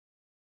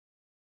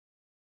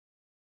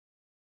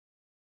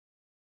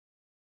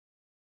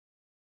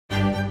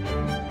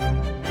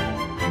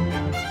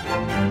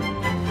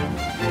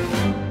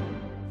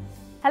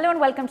Hello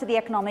and welcome to the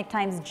Economic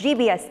Times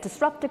GBS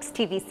DISRUPTX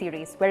TV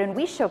series, wherein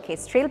we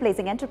showcase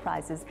trailblazing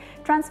enterprises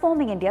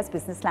transforming India's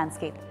business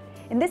landscape.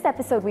 In this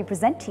episode, we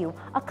present to you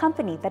a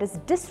company that is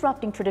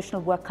disrupting traditional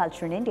work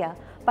culture in India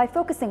by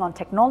focusing on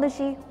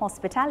technology,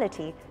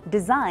 hospitality,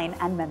 design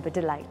and member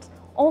delight,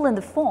 all in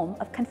the form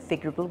of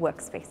configurable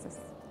workspaces.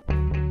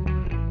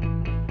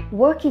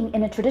 Working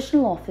in a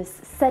traditional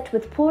office set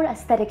with poor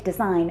aesthetic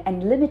design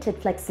and limited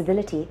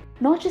flexibility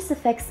not just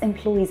affects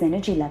employees'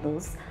 energy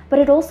levels, but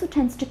it also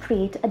tends to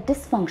create a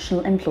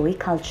dysfunctional employee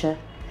culture.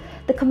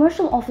 The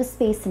commercial office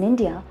space in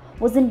India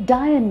was in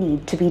dire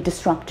need to be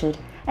disrupted,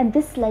 and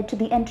this led to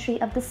the entry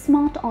of the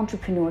smart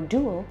entrepreneur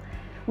duo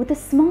with the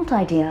smart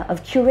idea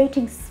of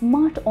curating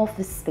smart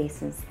office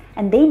spaces,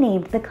 and they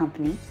named the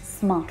company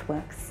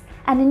Smartworks.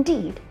 And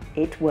indeed,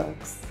 it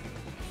works.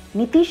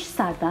 Neetish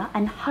Sarda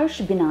and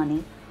Harsh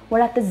Binani were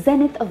at the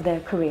zenith of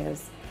their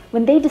careers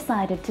when they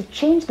decided to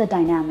change the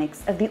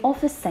dynamics of the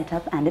office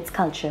setup and its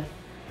culture.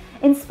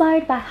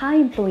 Inspired by high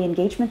employee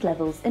engagement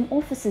levels in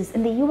offices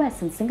in the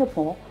US and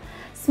Singapore,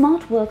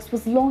 Smartworks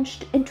was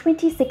launched in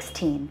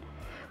 2016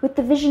 with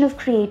the vision of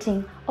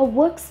creating a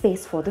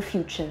workspace for the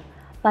future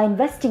by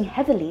investing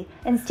heavily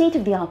in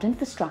state-of-the-art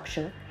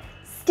infrastructure,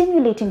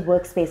 stimulating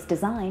workspace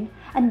design,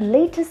 and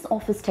latest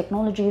office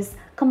technologies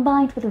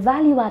combined with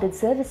value-added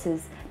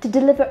services to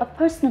deliver a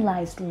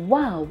personalized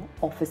wow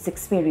office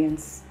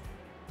experience.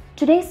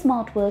 Today,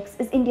 Smartworks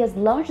is India's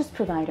largest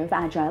provider of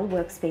agile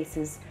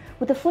workspaces,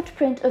 with a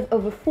footprint of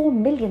over 4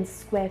 million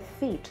square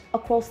feet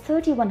across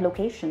 31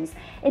 locations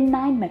in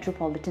 9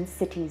 metropolitan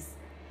cities.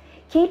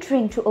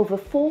 Catering to over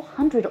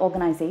 400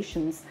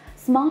 organizations,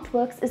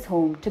 Smartworks is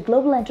home to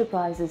global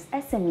enterprises,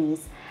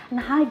 SMEs, and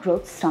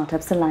high-growth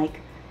startups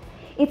alike.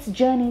 Its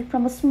journey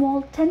from a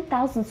small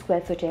 10,000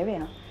 square foot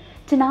area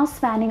to now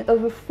spanning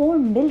over 4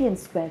 million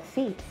square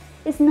feet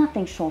is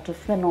nothing short of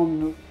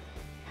phenomenal.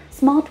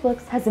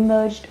 Smartworks has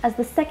emerged as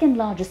the second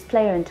largest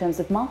player in terms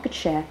of market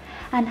share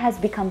and has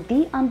become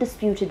the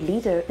undisputed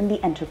leader in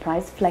the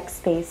enterprise flex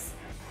space.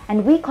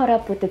 And we caught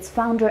up with its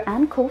founder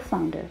and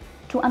co-founder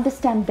to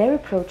understand their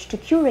approach to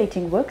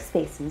curating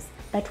workspaces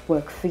that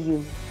work for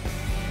you.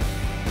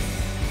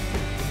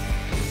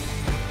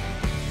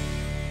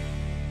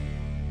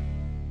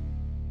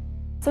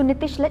 So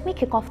Neetish, let me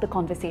kick off the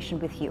conversation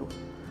with you.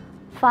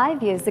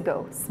 5 years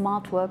ago,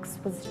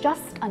 Smartworks was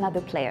just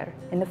another player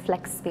in the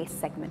flex space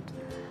segment.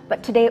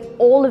 But today,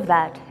 all of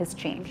that has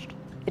changed.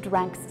 It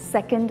ranks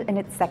second in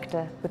its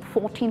sector with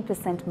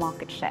 14%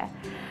 market share.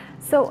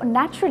 So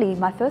naturally,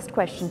 my first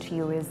question to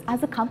you is,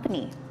 as a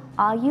company,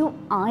 are you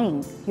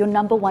eyeing your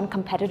number one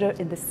competitor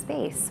in the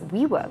space,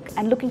 WeWork,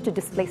 and looking to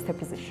displace their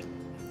position?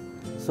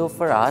 So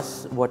for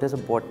us, what is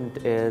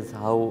important is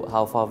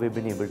how far we've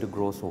been able to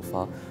grow so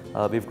far.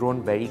 We've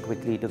grown very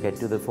quickly to get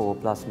to the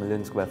 4+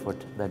 million square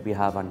foot that we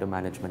have under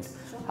management,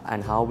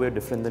 and how we're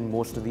different than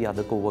most of the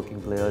other co-working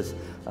players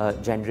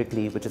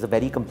generically, which is a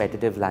very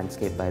competitive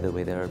landscape, by the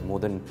way. There are more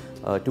than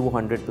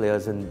 200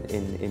 players in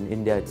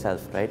India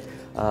itself, right?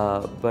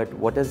 But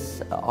what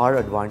is our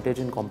advantage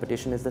in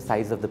competition is the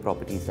size of the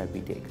properties that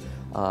we take.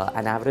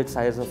 An average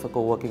size of a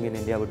co-working in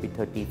India would be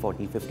 30,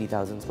 40,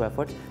 50,000 square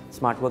foot.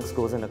 Smartworks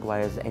goes and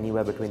acquires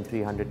anywhere between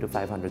 300 to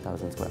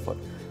 500,000 square foot.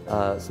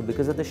 So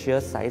because of the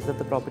sheer size of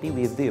the property,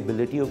 we have the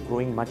ability of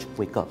growing much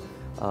quicker.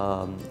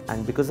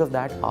 And because of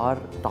that, our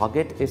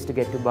target is to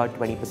get to about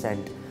 20%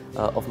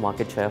 of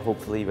market share,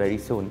 hopefully very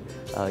soon.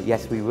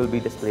 Yes, we will be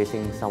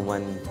displacing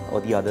someone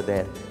or the other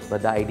there,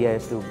 but the idea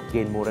is to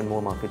gain more and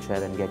more market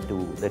share and get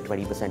to the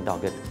 20%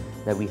 target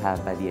that we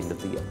have by the end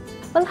of the year.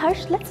 Well,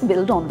 Harsh, let's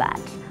build on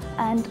that.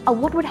 And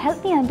what would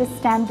help me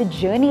understand the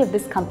journey of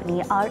this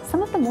company are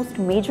some of the most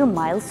major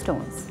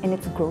milestones in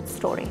its growth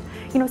story.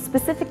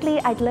 Specifically,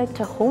 I'd like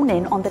to hone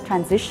in on the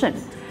transition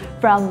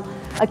from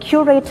a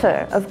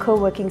curator of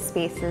co-working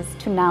spaces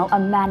to now a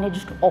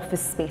managed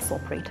office space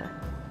operator.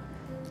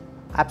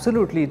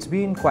 Absolutely, it's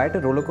been quite a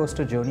roller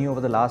coaster journey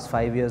over the last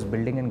 5 years,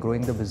 building and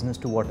growing the business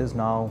to what is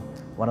now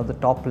one of the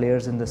top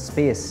players in the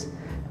space.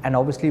 And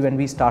obviously when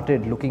we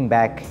started looking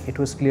back, it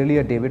was clearly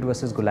a David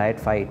versus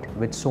Goliath fight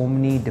with so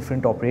many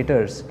different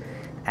operators.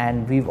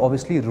 And we've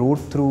obviously rode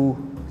through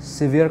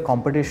severe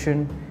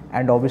competition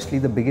and obviously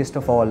the biggest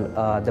of all,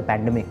 the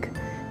pandemic.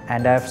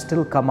 And I've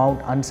still come out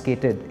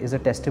unscathed is a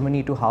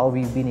testimony to how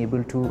we've been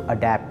able to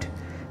adapt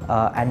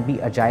and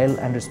be agile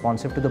and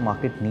responsive to the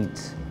market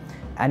needs.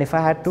 And if I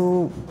had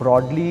to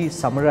broadly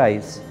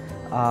summarize,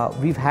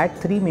 we've had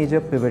 3 major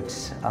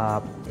pivots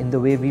in the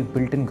way we've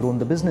built and grown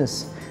the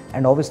business.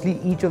 And obviously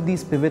each of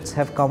these pivots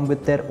have come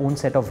with their own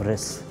set of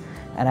risks.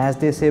 And as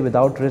they say,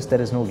 without risk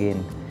there is no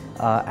gain.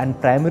 And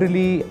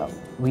primarily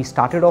we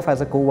started off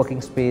as a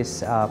co-working space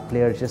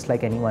player just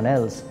like anyone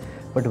else.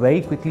 But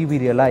very quickly we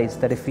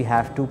realized that if we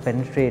have to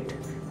penetrate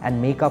and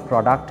make our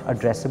product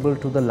addressable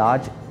to the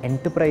large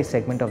enterprise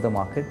segment of the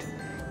market,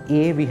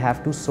 we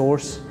have to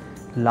source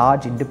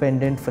large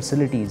independent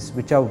facilities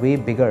which are way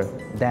bigger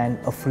than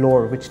a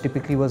floor which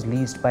typically was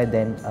leased by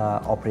then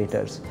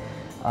operators.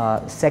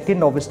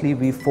 Second, obviously,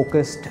 we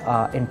focused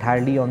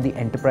entirely on the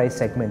enterprise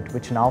segment,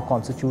 which now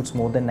constitutes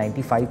more than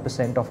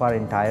 95% of our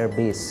entire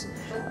base,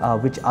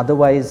 which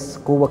otherwise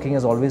co-working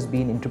has always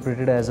been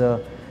interpreted as a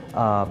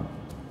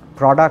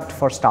product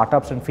for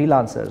startups and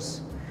freelancers.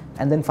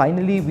 And then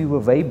finally, we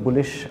were very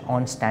bullish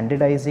on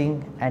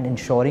standardizing and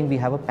ensuring we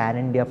have a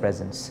pan-India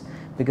presence,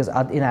 because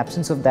in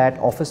absence of that,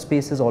 office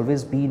space has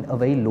always been a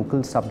very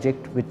local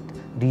subject with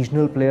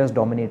regional players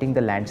dominating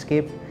the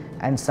landscape.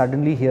 And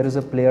suddenly here is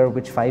a player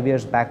which 5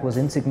 years back was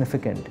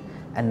insignificant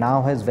and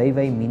now has very,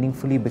 very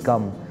meaningfully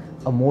become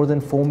a more than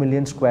 4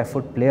 million square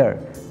foot player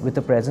with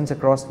a presence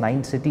across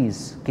 9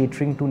 cities,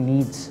 catering to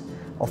needs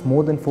of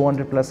more than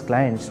 400 plus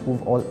clients,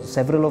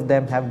 several of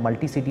them have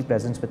multi-city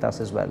presence with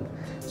us as well.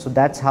 So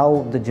that's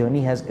how the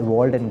journey has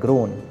evolved and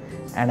grown,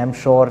 and I'm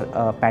sure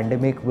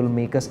pandemic will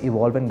make us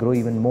evolve and grow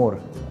even more.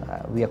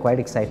 We are quite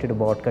excited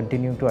about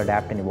continuing to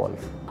adapt and evolve.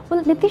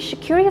 Well, Neetish,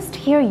 curious to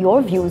hear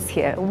your views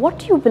here. What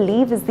do you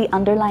believe is the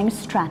underlying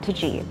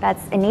strategy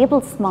that's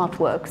enabled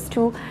Smartworks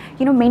to,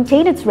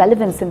 maintain its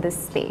relevance in this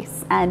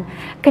space and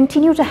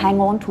continue to hang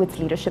on to its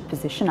leadership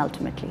position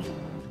ultimately?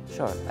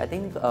 Sure. I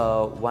think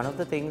one of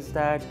the things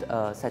that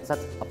sets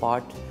us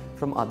apart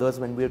from others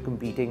when we're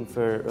competing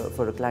for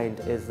a client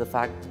is the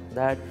fact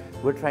that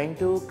we're trying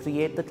to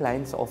create the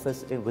client's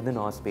office within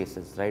our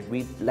spaces, right?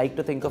 We like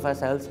to think of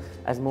ourselves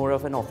as more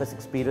of an office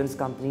experience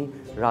company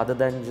rather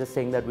than just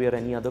saying that we are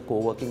any other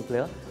co-working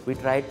player. We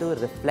try to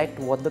reflect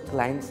what the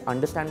clients,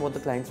 understand what the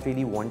clients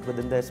really want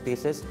within their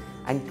spaces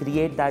and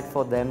create that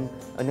for them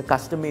in a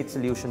custom-made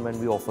solution when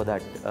we offer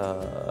that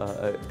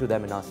to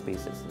them in our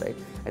spaces, right?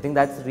 I think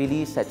that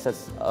really sets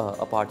us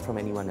apart from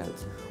anyone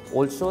else.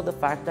 Also, the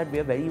fact that we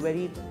are very,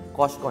 very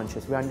cost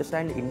conscious. We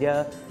understand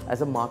India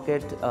as a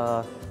market,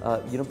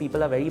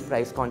 people are very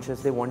price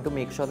conscious. They want to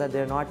make sure that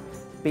they're not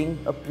paying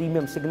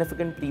a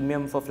significant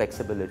premium for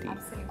flexibility.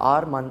 Absolutely.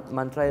 Our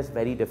mantra is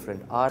very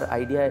different. Our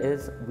idea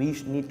is we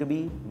need to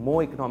be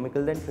more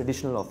economical than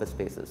traditional office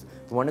spaces.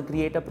 We want to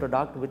create a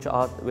product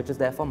which is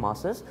there for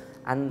masses,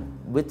 and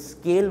with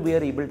scale we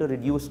are able to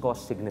reduce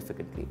costs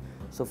significantly.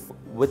 So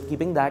with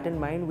keeping that in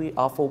mind,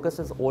 our focus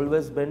has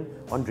always been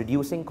on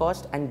reducing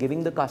cost and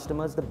giving the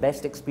customers the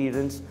best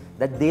experience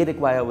that they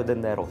require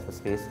within their office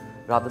space,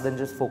 rather than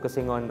just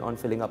focusing on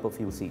filling up a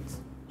few seats.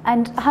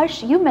 And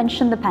Harsh, you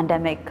mentioned the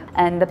pandemic,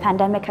 and the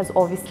pandemic has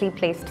obviously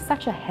placed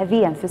such a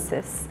heavy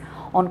emphasis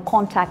on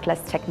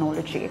contactless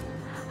technology.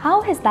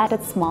 How has that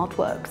at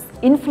Smartworks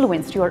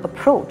influenced your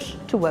approach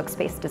to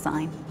workspace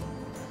design?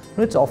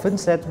 It's often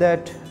said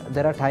that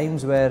there are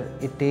times where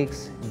it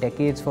takes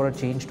decades for a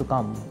change to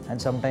come, and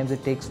sometimes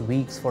it takes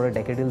weeks for a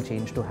decadal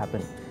change to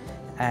happen.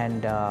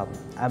 And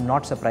I'm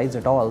not surprised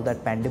at all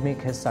that pandemic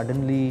has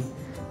suddenly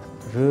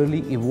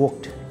really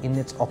evoked in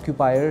its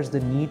occupiers the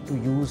need to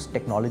use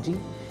technology.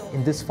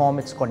 In this form,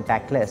 it's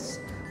contactless.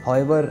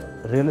 However,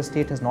 real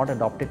estate has not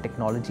adopted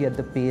technology at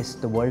the pace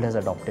the world has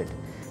adopted.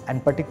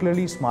 And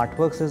particularly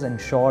Smartworks has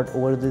ensured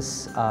over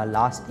this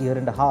last year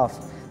and a half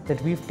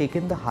that we've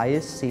taken the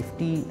highest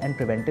safety and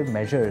preventive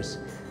measures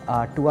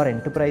to our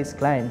enterprise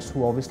clients,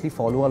 who obviously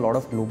follow a lot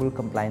of global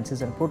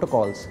compliances and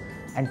protocols.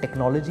 And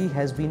technology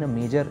has been a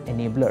major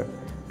enabler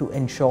to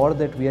ensure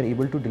that we are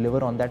able to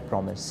deliver on that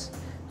promise.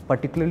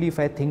 Particularly if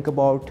I think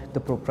about the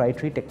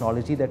proprietary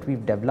technology that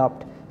we've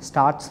developed,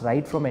 starts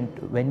right from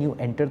when you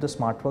enter the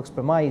Smartworks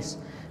premise,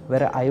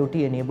 where an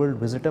IoT-enabled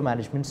visitor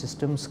management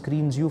system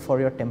screens you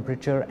for your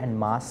temperature and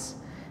mass,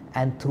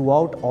 and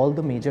throughout all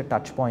the major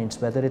touch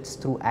points, whether it's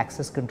through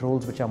access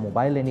controls which are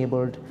mobile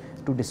enabled,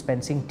 to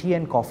dispensing tea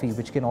and coffee,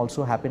 which can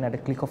also happen at a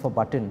click of a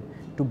button,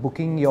 to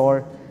booking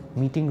your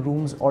meeting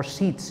rooms or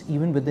seats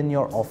even within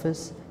your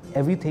office,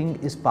 everything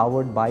is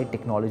powered by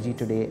technology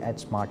today at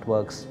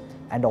Smartworks.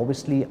 And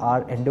obviously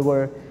our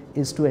endeavor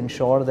is to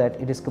ensure that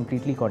it is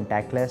completely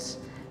contactless.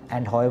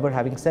 And however,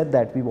 having said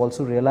that, we've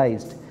also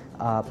realized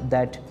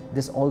that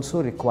this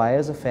also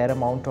requires a fair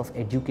amount of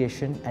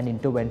education and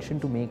intervention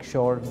to make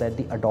sure that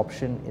the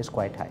adoption is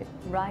quite high.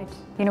 Right.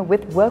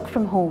 With work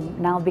from home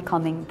now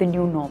becoming the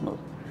new normal,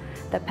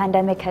 the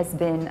pandemic has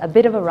been a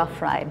bit of a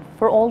rough ride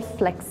for all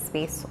flex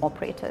space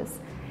operators.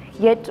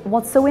 Yet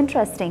what's so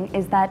interesting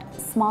is that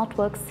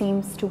Smartworks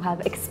seems to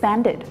have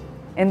expanded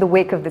in the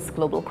wake of this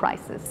global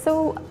crisis.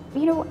 So,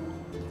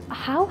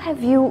 how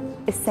have you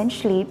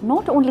essentially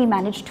not only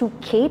managed to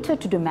cater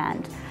to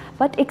demand,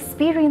 but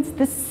experience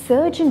this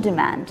surge in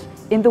demand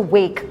in the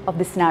wake of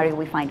the scenario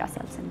we find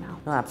ourselves in now?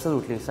 No,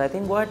 absolutely. So I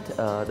think what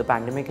the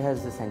pandemic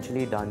has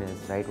essentially done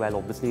is, right, while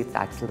obviously it's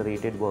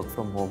accelerated work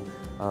from home,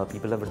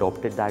 people have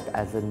adopted that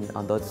as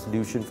another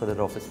solution for their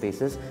office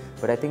spaces.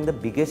 But I think the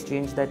biggest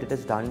change that it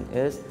has done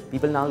is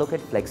people now look at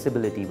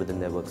flexibility within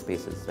their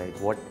workspaces,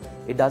 right?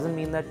 It doesn't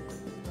mean that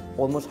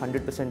almost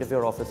 100% of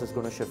your office is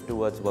going to shift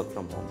towards work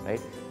from home,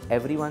 right?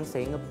 Everyone's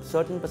saying a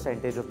certain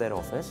percentage of their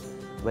office,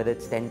 whether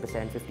it's 10%,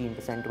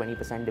 15%,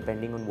 20%,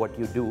 depending on what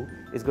you do,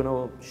 is going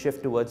to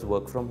shift towards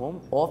work from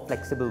home or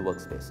flexible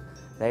workspace.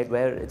 right?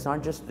 Where it's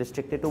not just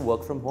restricted to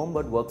work from home,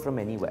 but work from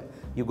anywhere.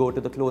 You go to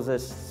the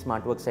closest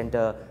Smartworks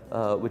center,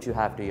 which you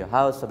have to your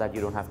house, so that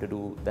you don't have to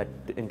do that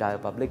entire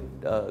public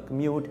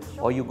commute,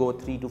 or you go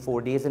 3 to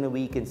 4 days in a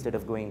week instead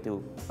of going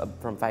to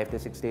from 5 to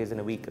 6 days in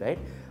a week, right?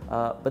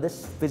 But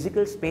this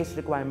physical space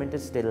requirement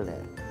is still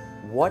there.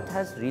 What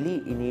has really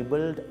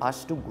enabled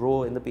us to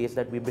grow in the pace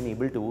that we've been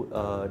able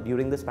to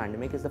during this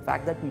pandemic is the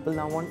fact that people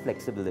now want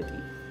flexibility.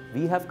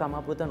 We have come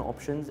up with an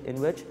options in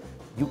which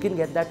you can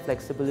get that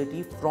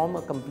flexibility from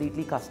a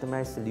completely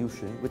customized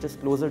solution which is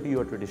closer to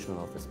your traditional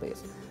office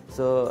space.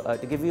 So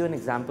to give you an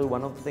example,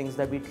 one of the things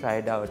that we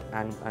tried out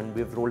and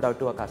we've rolled out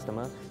to our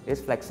customer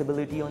is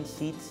flexibility on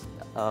seats,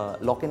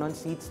 lock-in on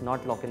seats,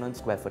 not lock-in on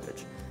square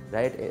footage.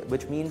 Right?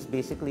 Which means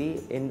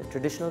basically in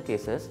traditional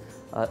cases,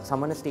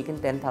 someone has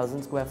taken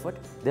 10,000 square foot,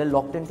 they're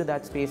locked into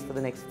that space for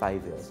the next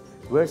 5 years.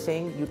 We're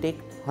saying you take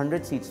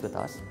 100 seats with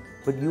us,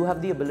 but you have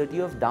the ability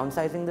of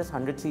downsizing this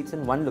 100 seats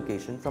in one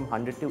location from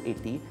 100 to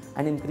 80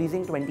 and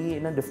increasing 20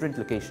 in a different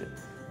location.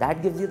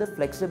 That gives you the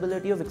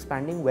flexibility of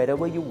expanding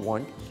wherever you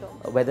want,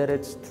 whether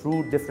it's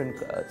through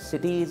different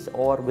cities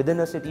or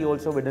within a city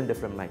also within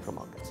different micro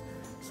markets.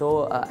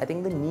 So I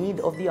think the need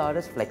of the hour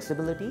is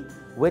flexibility,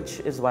 which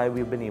is why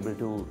we've been able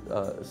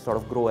to sort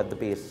of grow at the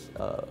pace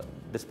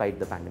despite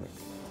the pandemic.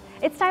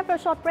 It's time for a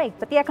short break,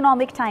 but the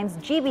Economic Times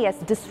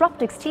GBS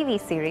DISRUPTX TV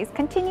series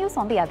continues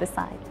on the other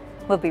side.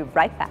 We'll be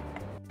right back.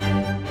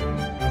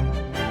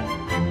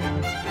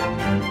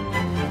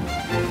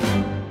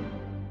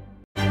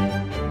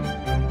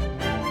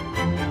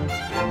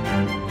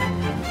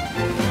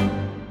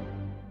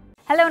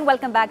 Hello and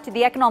welcome back to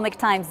the Economic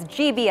Times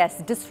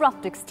GBS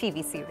DISRUPTX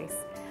TV series.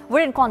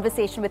 We're in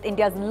conversation with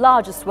India's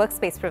largest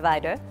workspace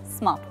provider,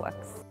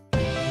 Smartworks.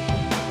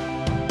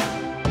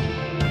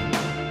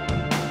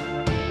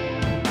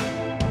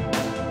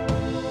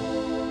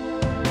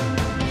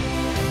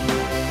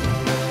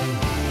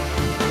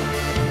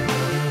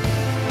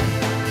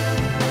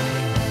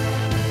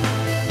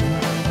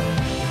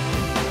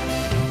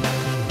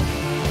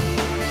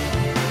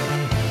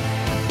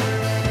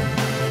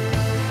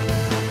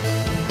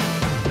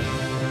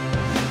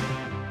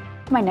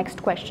 My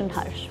next question,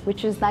 Harsh,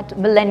 which is that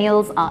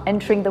millennials are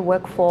entering the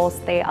workforce,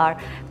 they are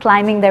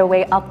climbing their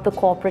way up the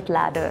corporate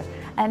ladder.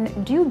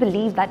 And do you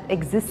believe that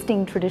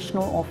existing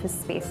traditional office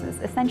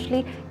spaces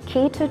essentially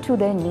cater to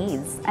their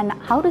needs? And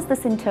how does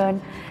this in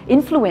turn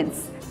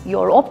influence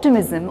your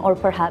optimism or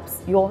perhaps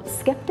your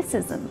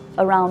skepticism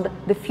around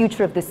the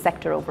future of this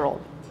sector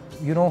overall?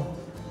 You know,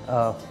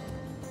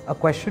 a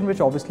question which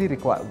obviously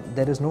requires,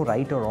 there is no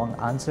right or wrong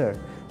answer.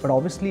 But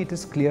obviously it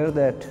is clear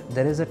that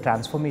there is a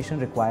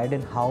transformation required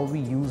in how we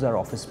use our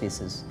office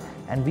spaces.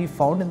 And we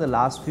found in the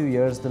last few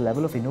years the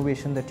level of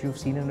innovation that you've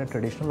seen in a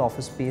traditional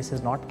office space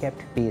has not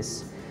kept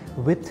pace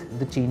with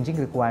the changing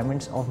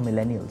requirements of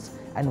millennials.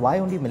 And why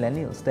only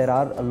millennials? There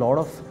are a lot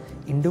of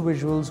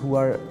individuals who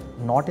are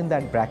not in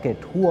that bracket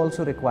who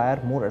also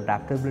require more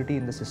adaptability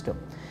in the system.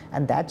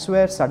 And that's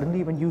where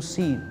suddenly when you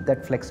see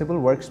that flexible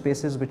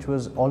workspaces, which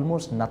was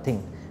almost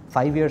nothing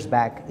 5 years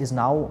back, is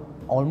now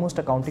almost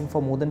accounting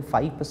for more than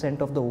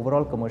 5% of the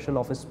overall commercial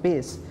office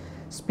space,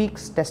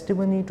 speaks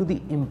testimony to the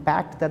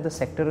impact that the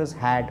sector has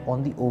had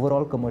on the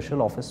overall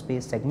commercial office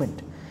space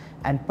segment.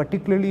 And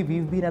particularly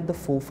we've been at the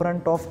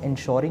forefront of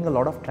ensuring a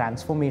lot of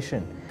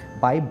transformation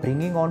by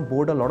bringing on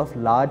board a lot of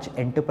large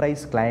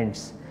enterprise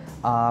clients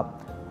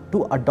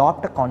to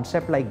adopt a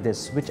concept like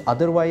this, which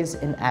otherwise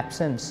in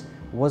absence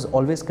was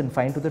always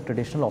confined to the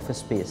traditional office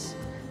space.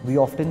 We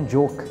often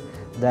joke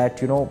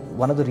that, you know,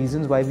 one of the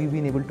reasons why we've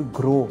been able to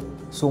grow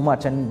so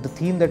much, and the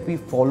theme that we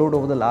followed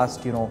over the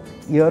last,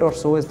 year or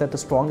so, is that the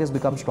strong has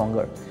become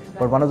stronger.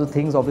 But one of the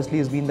things obviously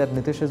has been that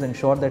Neetish has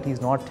ensured that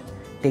he's not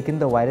taken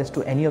the virus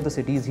to any of the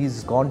cities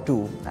he's gone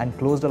to and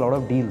closed a lot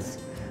of deals.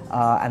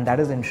 And that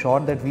has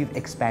ensured that we've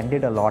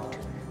expanded a lot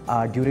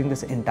during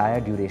this entire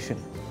duration.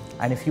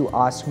 And if you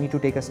ask me to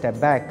take a step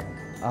back,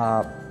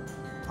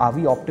 are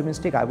we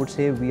optimistic? I would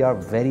say we are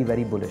very,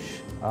 very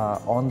bullish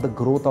on the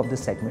growth of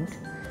this segment.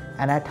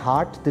 And at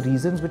heart, the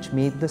reasons which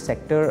made the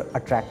sector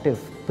attractive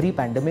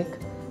pre-pandemic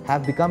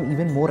have become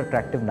even more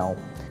attractive now.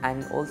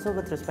 And also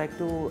with respect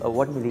to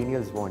what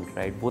millennials want,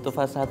 right? Both of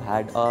us have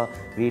had a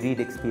varied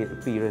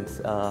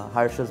experience.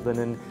 Harsh has been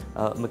in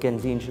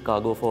McKinsey in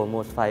Chicago for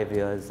almost 5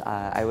 years.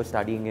 I was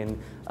studying in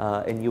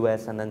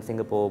US and then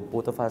Singapore.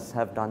 Both of us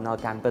have done our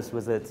campus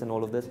visits and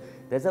all of this.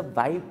 There's a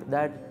vibe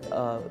that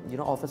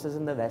offices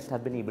in the West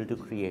have been able to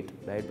create,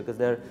 right? Because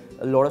there are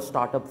a lot of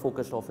startup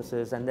focused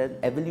offices, and their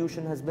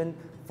evolution has been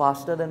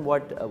faster than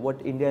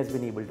what India has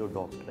been able to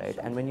adopt, right?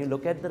 And when you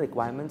look at the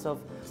requirements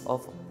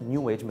of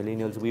new age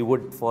millennials, we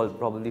would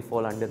probably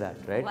fall under that,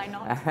 right? Why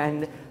not?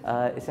 And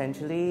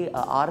essentially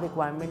our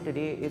requirement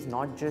today is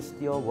not just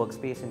your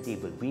workspace and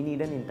table. We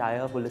need an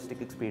entire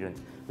holistic experience.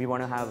 We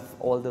want to have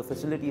all the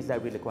facilities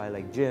that we require,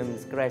 like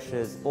gyms,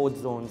 crashes, sports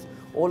zones,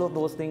 all of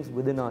those things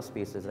within our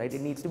spaces, right?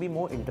 It needs to be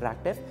more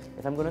interactive.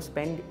 If I'm going to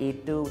spend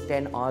 8 to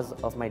 10 hours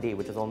of my day,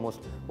 which is almost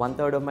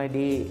 1/3 of my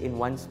day in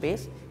one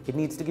space, it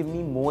needs to give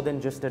me more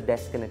than just a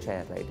desk and a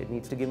chair, right? It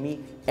needs to give me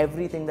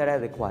everything that I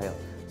require.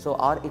 So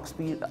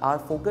our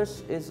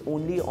focus is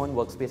only on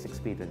workspace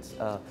experience.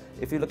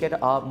 If you look at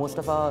most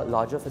of our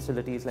larger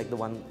facilities, like the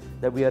one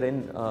that we are in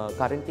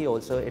currently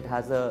also, it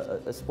has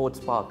a sports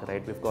park,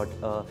 right? We've got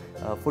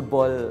a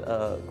football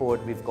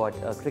court, we've got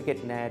a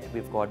cricket net,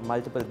 we've got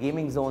multiple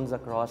gaming zones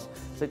across.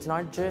 So it's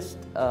not just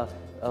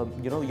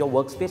your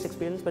workspace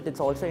experience, but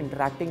it's also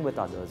interacting with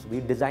others. We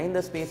design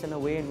the space in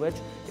a way in which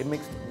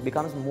it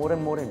becomes more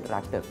and more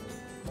interactive.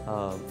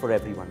 For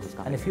everyone who's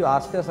coming. And if you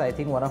ask us, I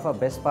think one of our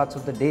best parts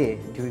of the day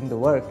during the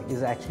work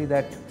is actually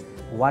that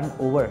 1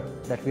 over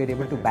that we are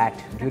able to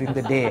bat during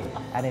the day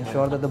and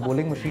ensure that the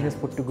bowling machine is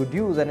put to good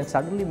use, and it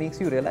suddenly makes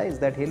you realize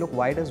that, hey look,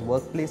 why does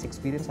workplace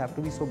experience have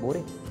to be so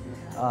boring?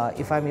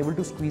 If I'm able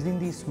to squeeze in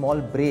these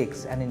small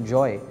breaks and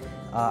enjoy,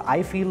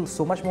 I feel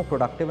so much more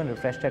productive and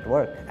refreshed at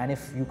work. And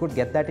if you could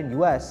get that in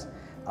US,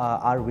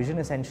 our vision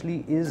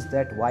essentially is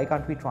that why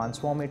can't we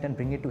transform it and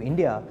bring it to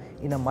India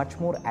in a much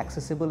more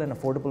accessible and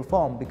affordable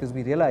form, because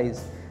we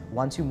realize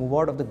once you move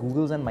out of the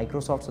Googles and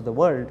Microsofts of the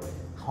world,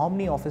 how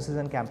many offices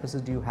and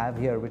campuses do you have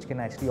here which can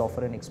actually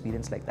offer an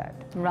experience like that?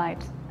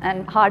 Right,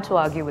 and hard to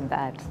argue with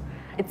that.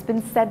 It's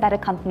been said that a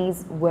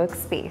company's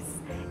workspace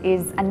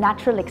is a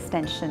natural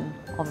extension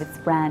of its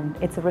brand.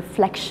 It's a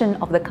reflection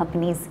of the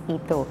company's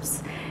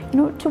ethos.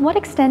 To what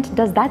extent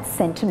does that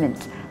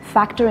sentiment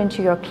factor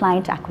into your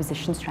client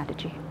acquisition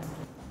strategy?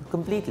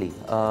 Completely.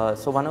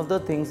 So one of the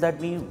things that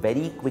we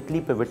very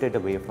quickly pivoted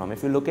away from,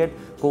 if you look at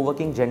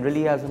co-working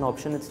generally as an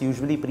option, it's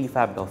usually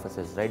prefabbed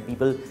offices, right?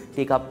 People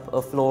take up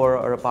a floor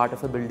or a part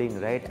of a building,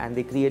 right? And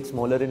they create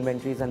smaller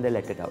inventories and they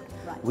let it out.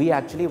 Right. We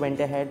actually went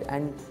ahead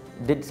and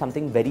did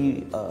something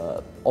very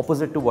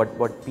opposite to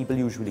what people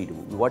usually do.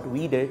 What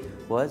we did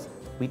was,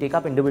 we take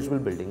up individual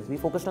buildings. We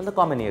focused on the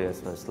common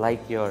areas first,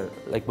 like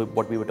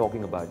what we were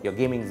talking about, your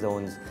gaming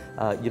zones,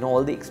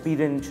 all the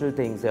experiential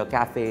things, your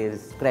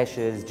cafes,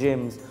 crashes,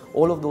 gyms,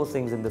 all of those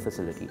things in the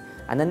facility.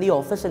 And then the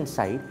office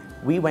inside,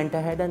 we went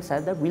ahead and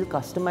said that we'll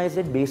customize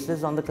it based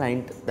on the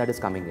client that is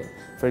coming in.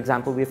 For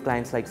example, we have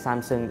clients like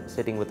Samsung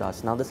sitting with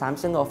us. Now the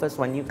Samsung office,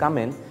 when you come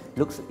in,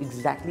 looks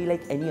exactly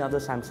like any other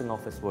Samsung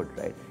office would,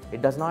 right?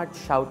 It does not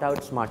shout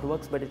out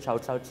Smartworks, but it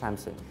shouts out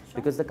Samsung,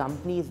 because the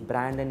company's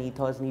brand and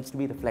ethos needs to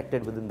be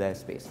reflected within their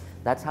space.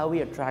 That's how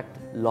we attract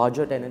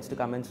larger tenants to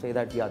come and say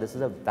that, yeah, this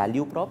is a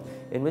value prop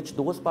in which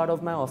those part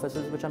of my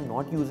offices which I'm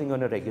not using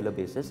on a regular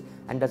basis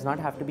and does not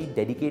have to be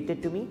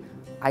dedicated to me,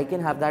 I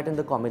can have that in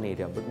the common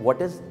area. But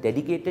what is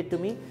dedicated to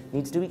me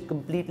needs to be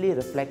completely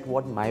reflect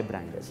what my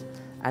brand is.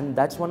 And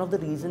that's one of the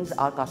reasons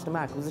our customer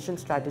acquisition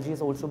strategy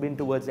has also been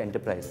towards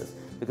enterprises,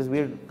 because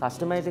we're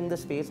customizing the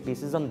space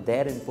based on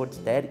their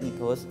inputs, their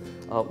ethos,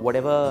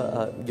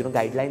 whatever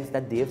guidelines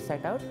that they've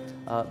set out,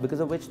 because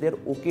of which they're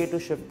okay to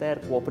shift their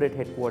corporate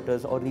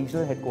headquarters or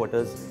regional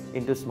headquarters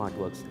into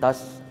Smartworks,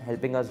 thus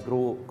helping us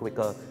grow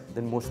quicker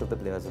than most of the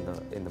players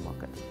in the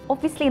market.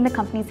 Obviously, in the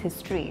company's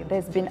history,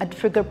 there's been a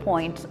trigger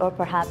point or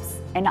perhaps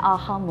an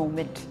aha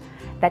moment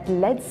that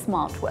led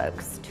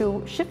Smartworks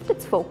to shift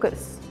its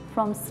focus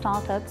from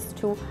startups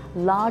to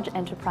large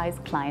enterprise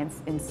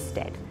clients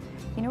instead.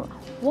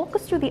 Walk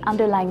us through the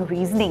underlying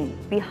reasoning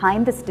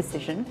behind this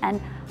decision, and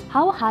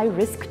how high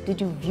risk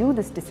did you view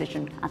this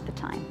decision at the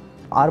time?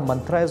 Our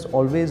mantra has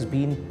always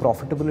been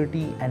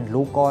profitability and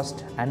low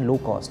cost,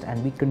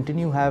 and we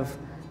continue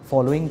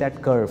following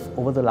that curve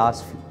over the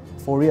last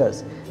 4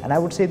 years. And I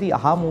would say the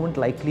aha moment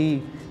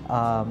likely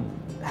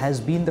has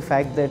been the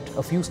fact that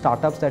a few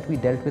startups that we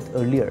dealt with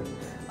earlier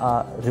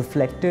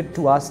reflected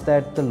to us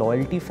that the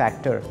loyalty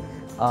factor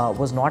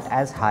was not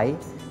as high,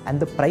 and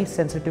the price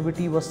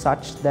sensitivity was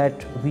such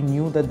that we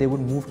knew that they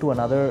would move to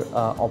another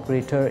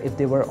operator if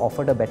they were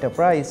offered a better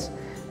price.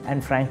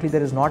 And frankly,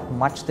 there is not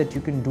much that you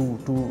can do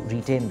to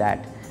retain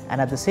that. And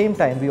at the same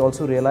time, we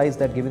also realized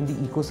that given the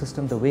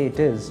ecosystem the way it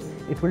is,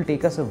 it will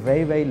take us a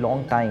very, very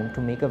long time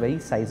to make a very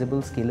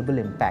sizable, scalable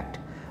impact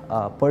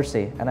per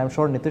se. And I'm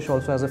sure Neetish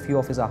also has a few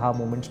of his aha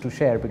moments to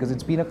share, because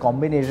it's been a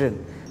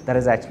combination that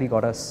has actually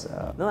got us.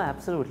 No,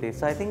 absolutely.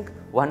 So I think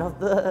one of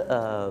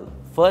the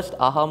first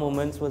aha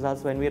moments was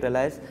us when we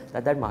realized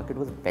that market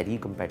was very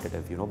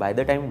competitive. By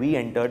the time we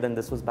entered, and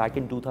this was back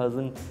in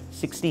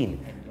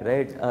 2016,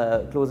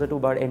 right? Closer to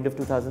about end of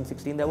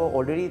 2016, there were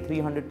already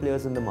 300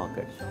 players in the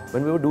market.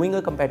 When we were doing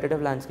a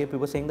competitive landscape, we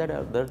were saying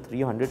that there are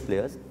 300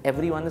 players.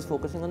 Everyone is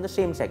focusing on the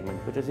same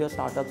segment, which is your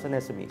startups and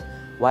SMEs.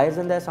 Why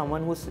isn't there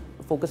someone who's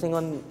focusing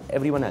on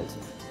everyone else?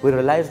 We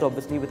realized,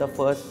 obviously, with our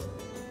first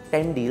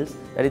 10 deals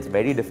that it's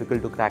very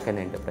difficult to crack an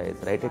enterprise,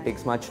 right? It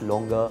takes much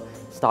longer.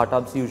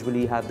 Startups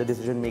usually have the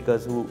decision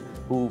makers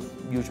who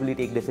usually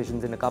take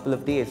decisions in a couple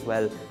of days,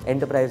 while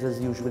enterprises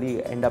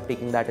usually end up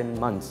taking that in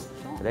months.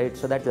 Right,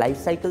 so that life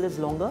cycle is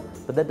longer,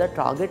 but that the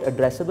target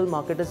addressable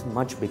market is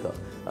much bigger.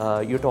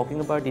 You're talking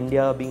about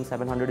India being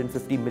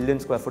 750 million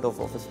square foot of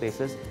office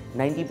spaces,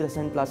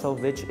 90% plus of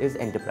which is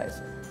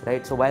enterprise.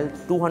 Right, so while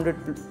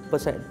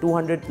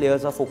 200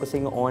 players are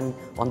focusing on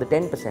the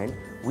 10%,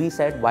 we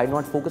said why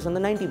not focus on the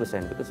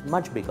 90% because it's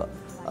much bigger.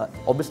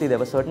 Obviously, there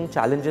were certain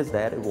challenges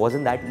there. It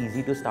wasn't that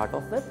easy to start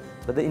off with,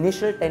 but the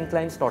initial 10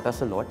 clients taught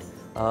us a lot.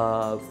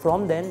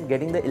 From then,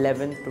 getting the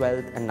 11th,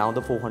 12th, and now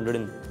the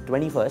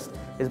 421st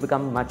has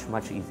become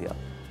much easier.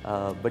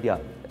 But yeah,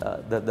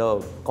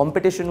 the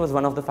competition was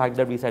one of the facts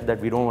that we said that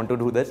we don't want to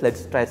do this,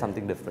 let's try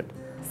something different.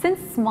 Since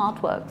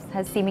Smartworks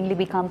has seemingly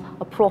become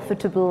a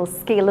profitable,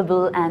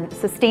 scalable and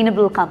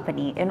sustainable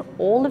company in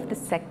all of the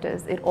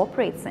sectors it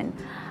operates in,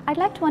 I'd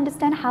like to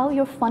understand how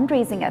your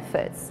fundraising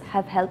efforts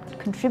have helped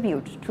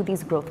contribute to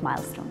these growth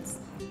milestones.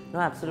 No,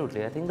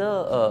 absolutely. I think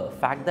the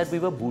fact that we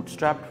were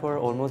bootstrapped for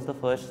almost the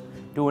first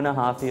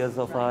 2.5 years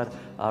of our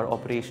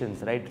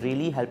operations, right,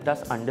 really helped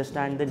us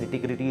understand the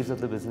nitty-gritties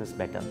of the business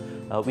better.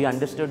 We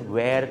understood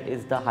where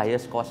is the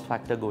highest cost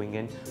factor going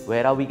in,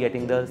 where are we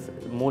getting the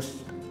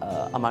most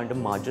amount of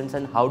margins,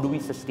 and how do we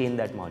sustain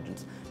that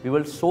margins. We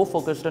were so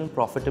focused on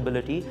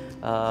profitability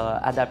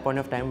at that point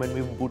of time when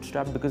we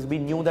bootstrapped, because we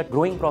knew that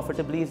growing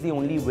profitably is the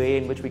only way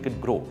in which we could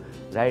grow,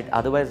 right?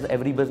 Otherwise,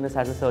 every business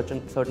has a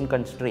certain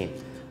constraint.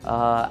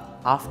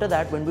 After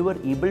that, when we were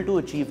able to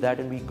achieve that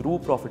and we grew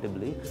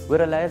profitably, we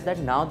realized that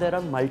now there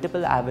are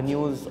multiple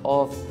avenues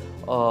of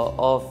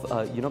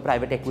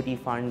private equity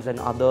funds and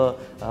other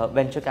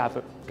venture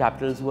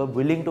capitals who are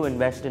willing to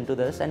invest into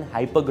this and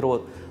hyper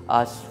grow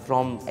us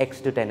from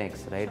X to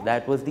 10X, right?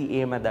 That was the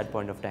aim at that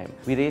point of time.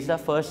 We raised our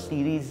first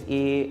Series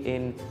A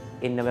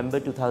in November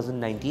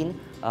 2019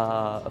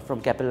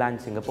 from Keppel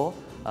Land, Singapore.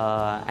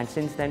 And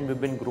since then we've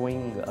been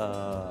growing,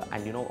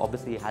 and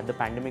obviously had the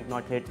pandemic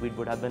not hit, we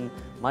would have been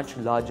much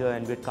larger,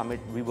 and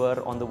we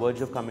were on the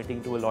verge of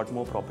committing to a lot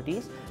more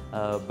properties.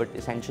 But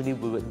essentially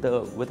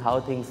with how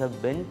things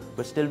have been,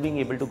 we're still being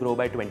able to grow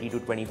by 20 to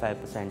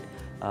 25%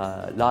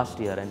 last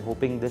year, and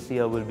hoping this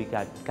year we'll be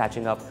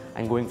catching up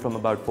and going from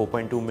about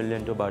 4.2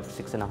 million to about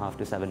 6.5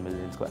 to 7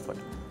 million square foot.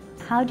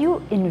 How do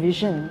you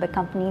envision the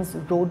company's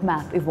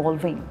roadmap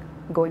evolving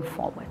going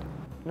forward?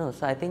 No,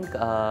 so I think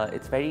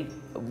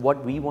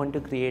what we want to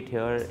create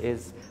here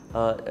is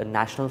a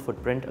national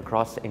footprint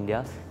across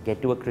India,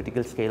 get to a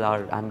critical scale.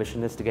 Our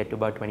ambition is to get to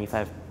about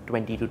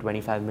 20 to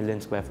 25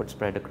 million square foot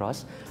spread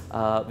across.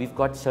 We've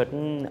got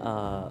certain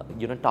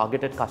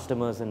targeted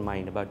customers in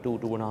mind, about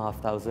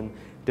 2,500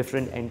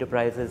 different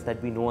enterprises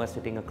that we know are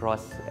sitting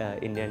across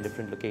India in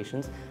different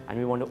locations, and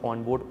we want to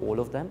onboard all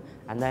of them.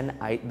 And then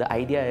the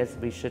idea is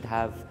we should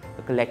have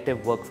a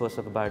collective workforce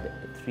of about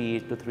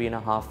 3 to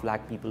 3.5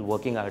 lakh people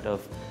working out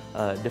of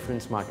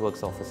different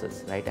Smartworks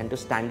offices, right? And to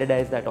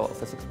standardize that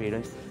office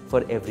experience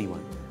for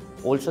everyone.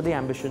 Also, the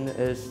ambition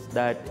is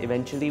that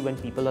eventually when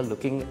people are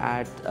looking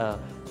at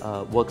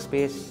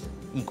workspace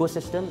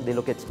ecosystem, they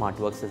look at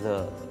Smartworks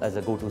as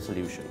a go-to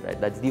solution, right?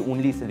 That's the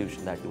only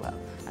solution that you have.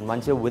 And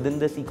once you're within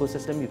this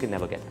ecosystem, you can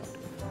never get out.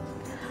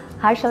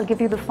 Harsh, I'll give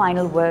you the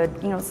final word.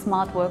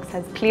 Smartworks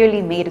has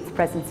clearly made its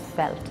presence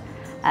felt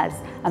as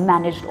a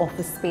managed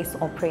office space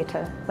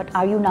operator, but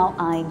are you now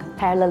eyeing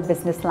parallel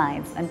business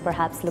lines and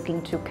perhaps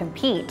looking to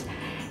compete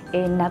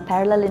in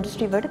parallel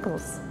industry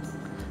verticals?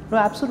 No,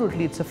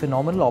 absolutely. It's a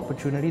phenomenal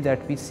opportunity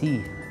that we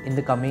see in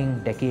the coming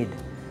decade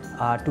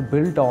to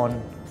build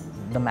on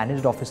the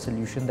managed office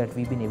solution that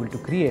we've been able to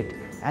create.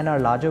 And our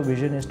larger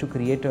vision is to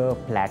create a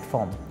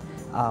platform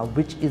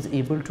which is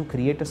able to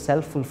create a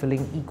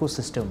self-fulfilling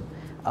ecosystem,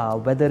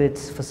 whether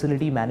it's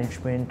facility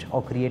management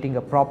or creating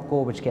a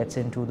propco which gets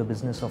into the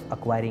business of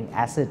acquiring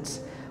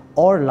assets,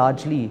 or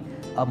largely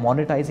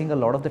monetizing a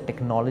lot of the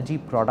technology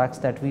products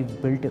that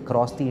we've built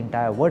across the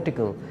entire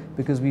vertical,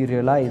 because we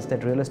realize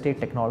that real estate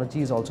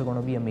technology is also going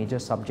to be a major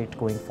subject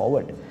going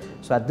forward.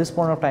 So at this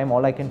point of time,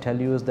 all I can tell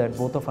you is that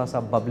both of us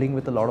are bubbling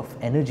with a lot of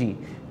energy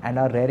and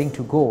are raring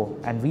to go,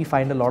 and we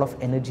find a lot of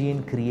energy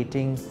in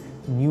creating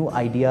new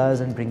ideas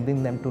and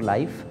bringing them to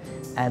life,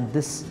 and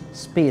this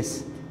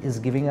space is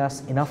giving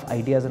us enough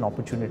ideas and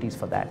opportunities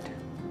for that.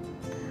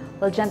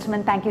 Well,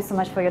 gentlemen, thank you so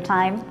much for your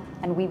time,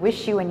 and we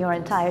wish you and your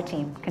entire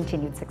team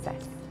continued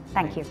success.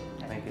 Thank you.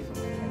 Thank you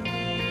so much.